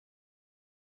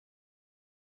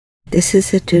This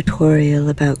is a tutorial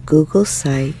about Google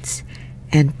Sites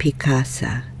and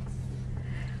Picasa.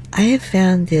 I have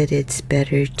found that it's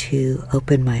better to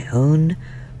open my own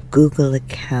Google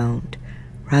account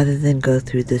rather than go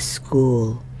through the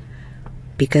school,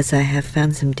 because I have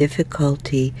found some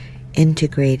difficulty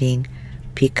integrating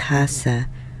Picasa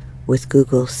with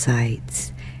Google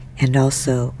Sites and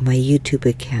also my YouTube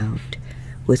account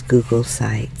with Google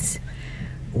Sites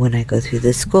when I go through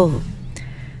the school.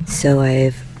 So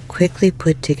I've quickly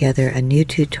put together a new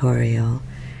tutorial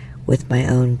with my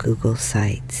own Google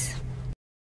Sites.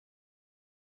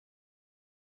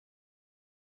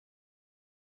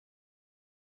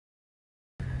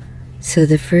 So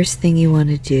the first thing you want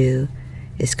to do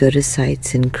is go to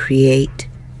Sites and create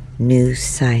new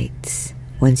sites.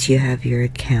 Once you have your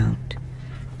account,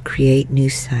 create new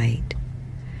site.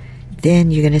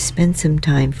 Then you're going to spend some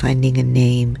time finding a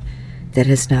name that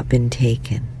has not been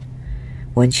taken.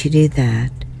 Once you do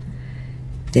that,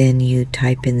 then you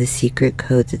type in the secret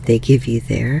code that they give you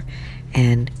there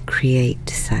and create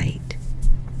site.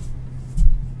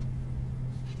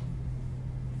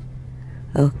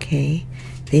 Okay,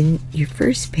 then your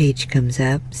first page comes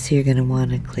up, so you're going to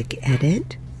want to click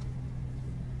edit.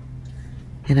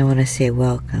 And I want to say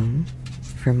welcome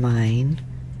for mine.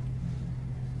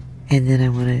 And then I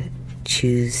want to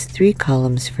choose 3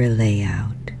 columns for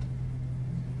layout.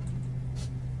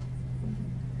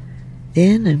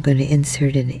 Then I'm going to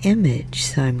insert an image,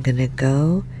 so I'm going to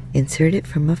go insert it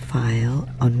from a file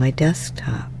on my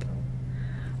desktop.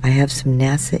 I have some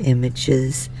NASA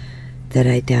images that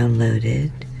I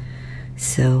downloaded,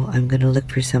 so I'm going to look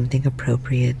for something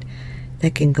appropriate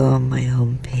that can go on my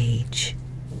home page.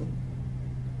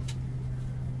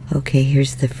 Okay,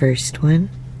 here's the first one.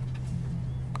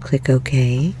 Click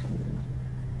OK.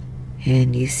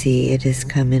 And you see it has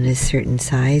come in a certain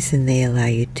size, and they allow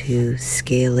you to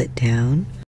scale it down.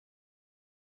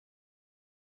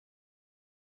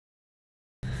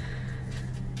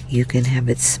 You can have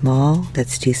it small,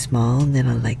 that's too small, and then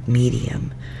I like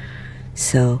medium.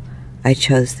 So I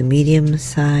chose the medium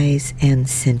size and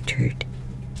centered.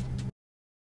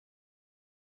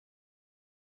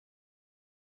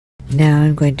 Now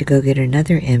I'm going to go get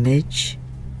another image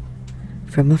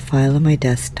from a file on my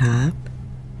desktop.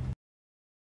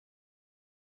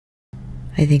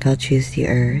 I think I'll choose the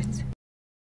Earth,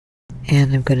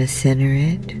 and I'm going to center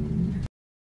it.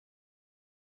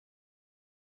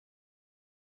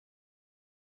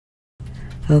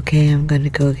 Okay, I'm going to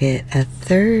go get a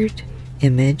third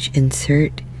image,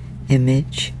 insert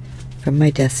image from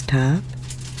my desktop,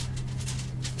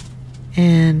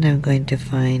 and I'm going to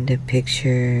find a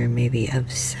picture maybe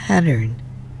of Saturn.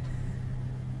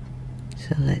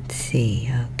 So let's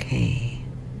see. Okay,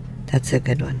 that's a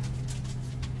good one.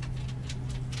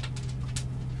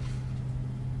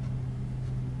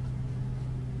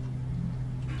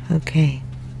 Okay,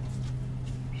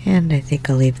 and I think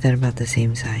I'll leave that about the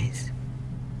same size.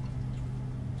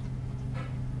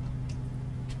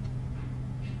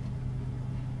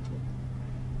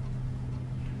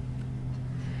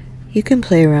 You can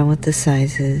play around with the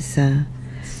sizes.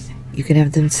 You can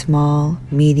have them small,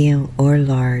 medium, or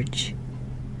large.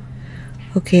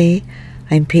 Okay,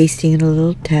 I'm pasting in a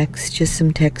little text, just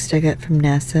some text I got from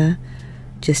NASA,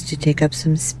 just to take up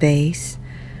some space.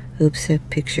 Oops, a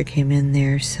picture came in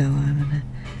there, so I'm going to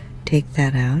take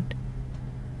that out.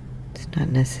 It's not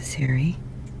necessary.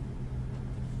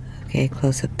 Okay,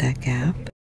 close up that gap.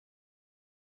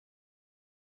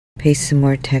 Paste some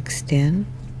more text in.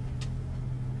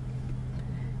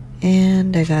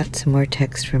 And I got some more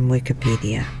text from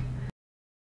Wikipedia.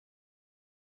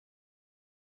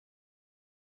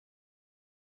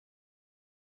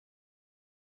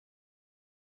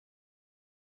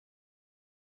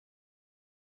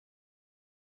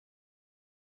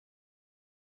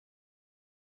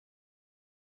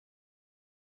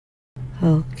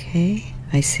 Okay,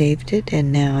 I saved it,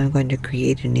 and now I'm going to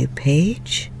create a new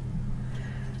page.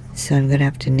 So I'm going to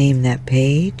have to name that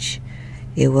page.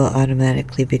 It will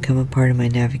automatically become a part of my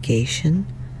navigation.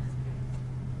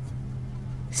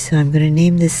 So I'm going to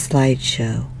name this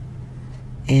slideshow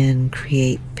and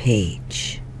create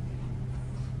page.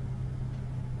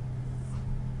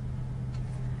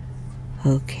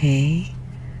 Okay,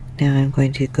 now I'm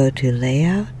going to go to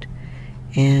layout,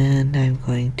 and I'm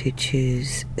going to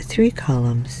choose 3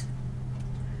 columns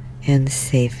and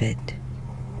save it.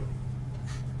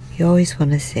 You always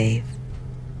want to save.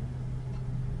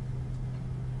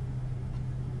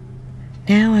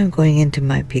 Now I'm going into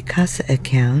my Picasa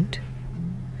account,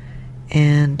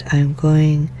 and I'm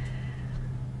going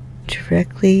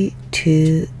directly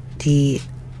to the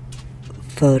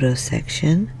photo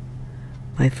section,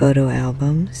 my photo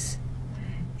albums,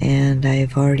 And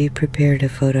I've already prepared a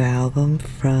photo album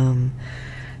from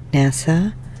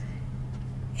NASA.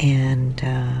 And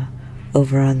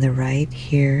over on the right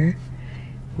here,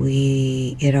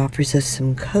 it offers us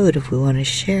some code if we want to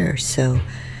share. So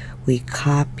we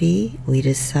copy, we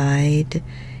decide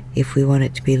if we want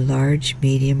it to be large,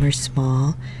 medium, or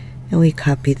small, and we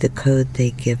copy the code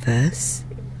they give us.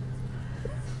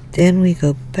 Then we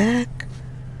go back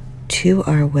to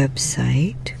our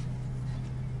website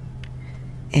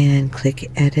and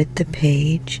click Edit the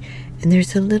Page, and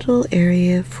there's a little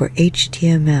area for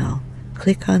HTML.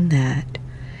 Click on that.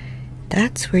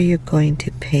 That's where you're going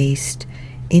to paste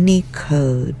any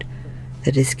code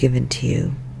that is given to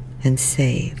you and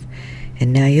save.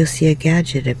 And now you'll see a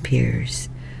gadget appears.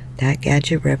 That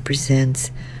gadget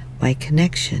represents my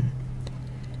connection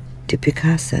to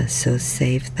Picasa, so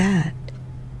save that.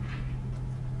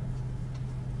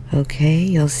 Okay,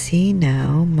 you'll see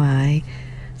now my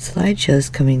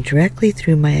slideshows coming directly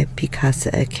through my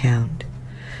Picasa account.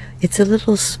 It's a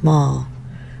little small,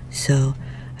 so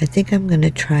I think I'm going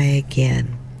to try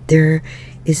again. There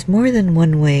is more than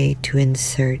one way to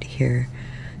insert here.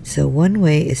 So one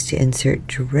way is to insert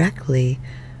directly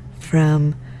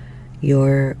from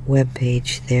your web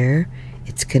page there.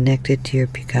 It's connected to your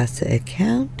Picasa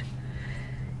account.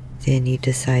 Then you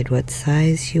decide what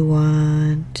size you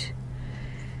want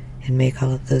and make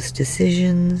all of those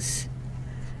decisions.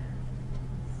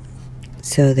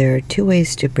 So there are two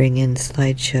ways to bring in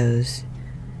slideshows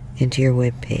into your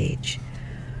web page.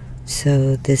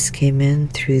 So this came in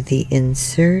through the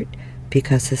Insert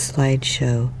Picasa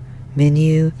Slideshow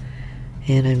menu,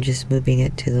 and I'm just moving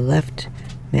it to the left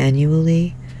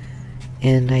manually,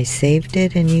 and I saved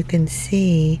it, and you can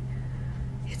see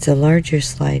it's a larger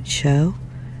slideshow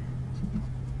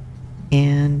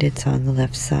and it's on the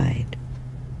left side.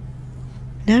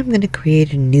 Now I'm going to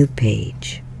create a new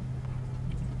page.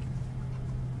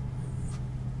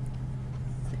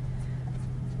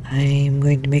 I'm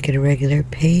going to make it a regular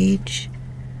page,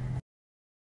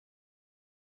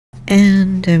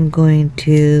 and I'm going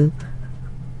to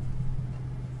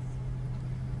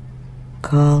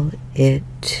call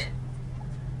it's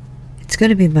going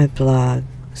to be my blog,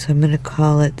 so I'm going to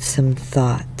call it Some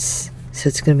Thoughts. So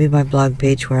it's going to be my blog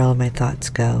page where all of my thoughts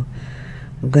go.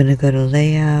 I'm going to go to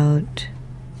Layout,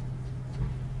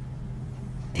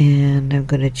 and I'm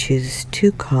going to choose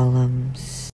 2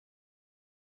 columns.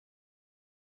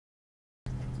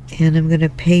 And I'm going to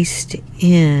paste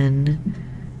in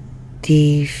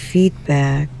the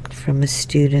feedback from a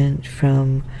student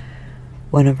from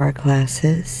one of our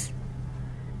classes.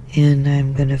 And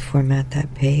I'm going to format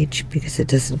that page because it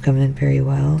doesn't come in very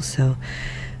well. So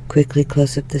quickly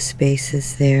close up the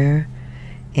spaces there.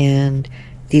 And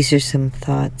these are some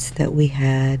thoughts that we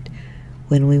had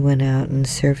when we went out and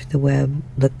surfed the web,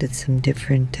 looked at some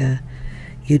different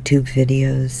YouTube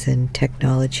videos and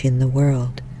technology in the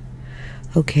world.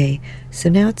 Okay, so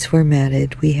now it's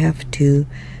formatted. We have to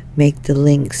make the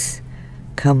links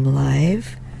come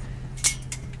live.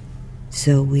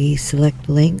 So we select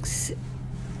links,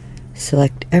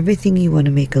 select everything you want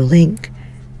to make a link,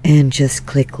 and just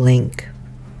click link.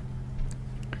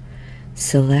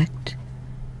 Select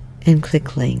and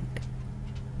click link.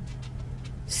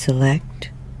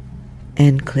 Select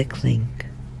and click link.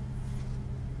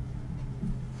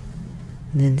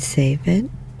 And then save it.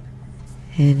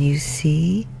 And you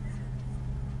see,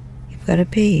 you've got a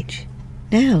page.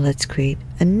 Now let's create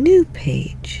a new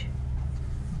page.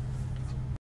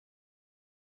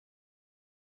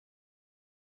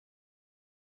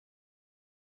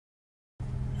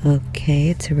 Okay,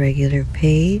 it's a regular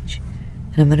page.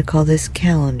 And I'm going to call this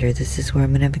calendar. This is where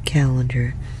I'm going to have a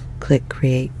calendar. Click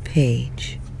Create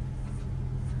Page.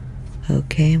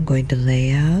 Okay, I'm going to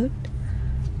Layout.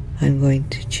 I'm going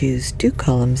to choose 2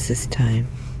 columns this time.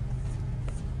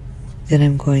 Then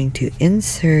I'm going to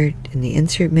insert, in the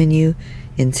insert menu,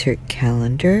 insert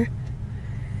calendar.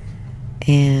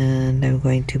 And I'm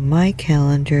going to my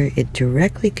calendar. It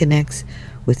directly connects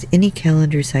with any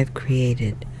calendars I've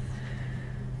created.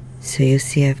 So you'll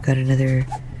see I've got another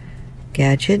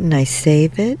gadget, and I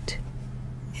save it.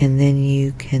 And then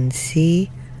you can see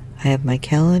I have my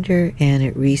calendar, and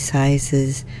it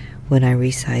resizes when I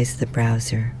resize the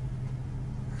browser.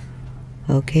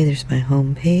 Okay, there's my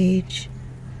home page,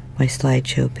 my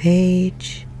slideshow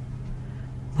page,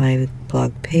 my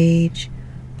blog page,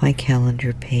 my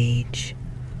calendar page.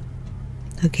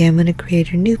 Okay, I'm going to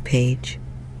create a new page.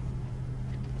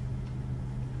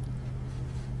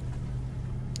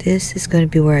 This is going to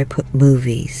be where I put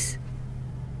movies.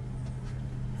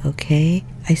 Okay,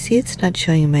 I see it's not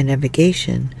showing my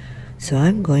navigation, so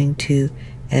I'm going to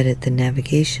edit the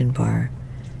navigation bar.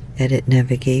 edit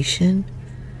navigation,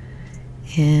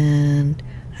 and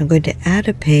I'm going to add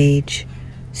a page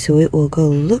so it will go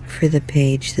look for the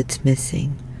page that's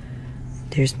missing.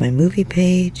 There's my movie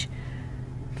page.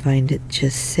 Find it,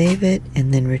 just save it,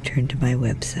 and then return to my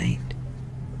website.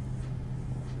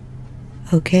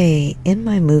 Okay, in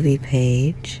my movie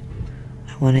page,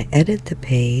 I want to edit the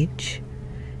page,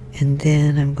 and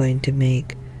then I'm going to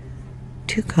make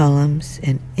 2 columns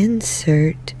and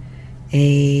insert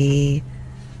a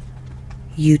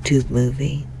YouTube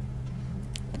movie.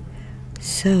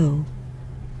 So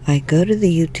I go to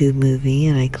the YouTube movie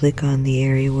and I click on the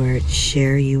area where it's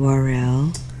share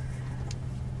URL.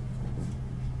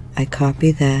 I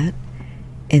copy that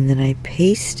and then I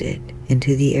paste it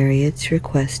into the area it's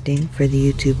requesting for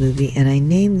the YouTube movie, and I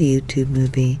name the YouTube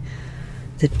movie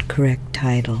the correct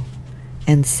title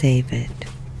and save it.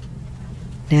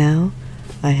 Now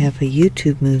I have a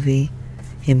YouTube movie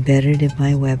embedded in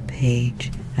my web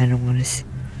page. I don't want to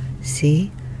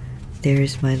see.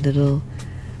 There's my little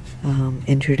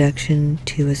introduction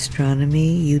to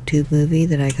astronomy YouTube movie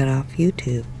that I got off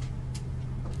YouTube.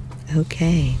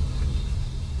 Okay.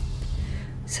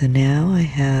 So now I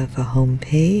have a home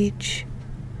page.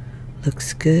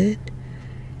 Looks good.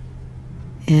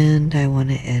 And I want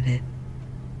to edit.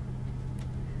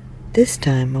 This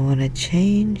time I want to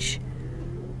change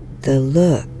the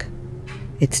look.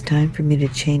 It's time for me to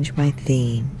change my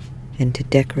theme and to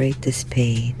decorate this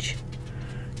page.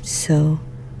 So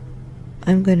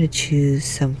I'm going to choose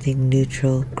something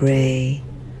neutral, gray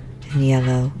and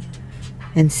yellow,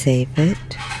 and save it.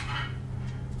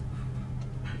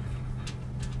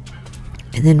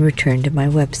 And then return to my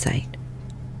website.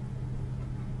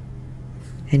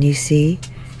 And you see,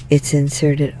 it's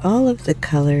inserted all of the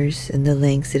colors and the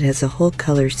links. It has a whole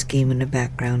color scheme in the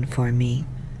background for me.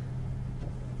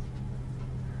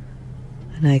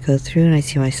 And I go through and I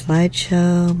see my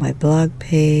slideshow, my blog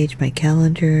page, my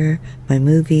calendar, my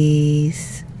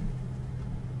movies.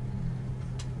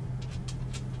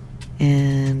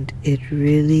 And it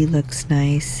really looks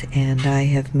nice, and I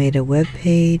have made a web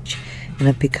page and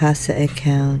a Picasa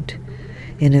account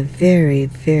in a very,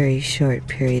 very short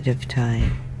period of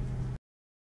time.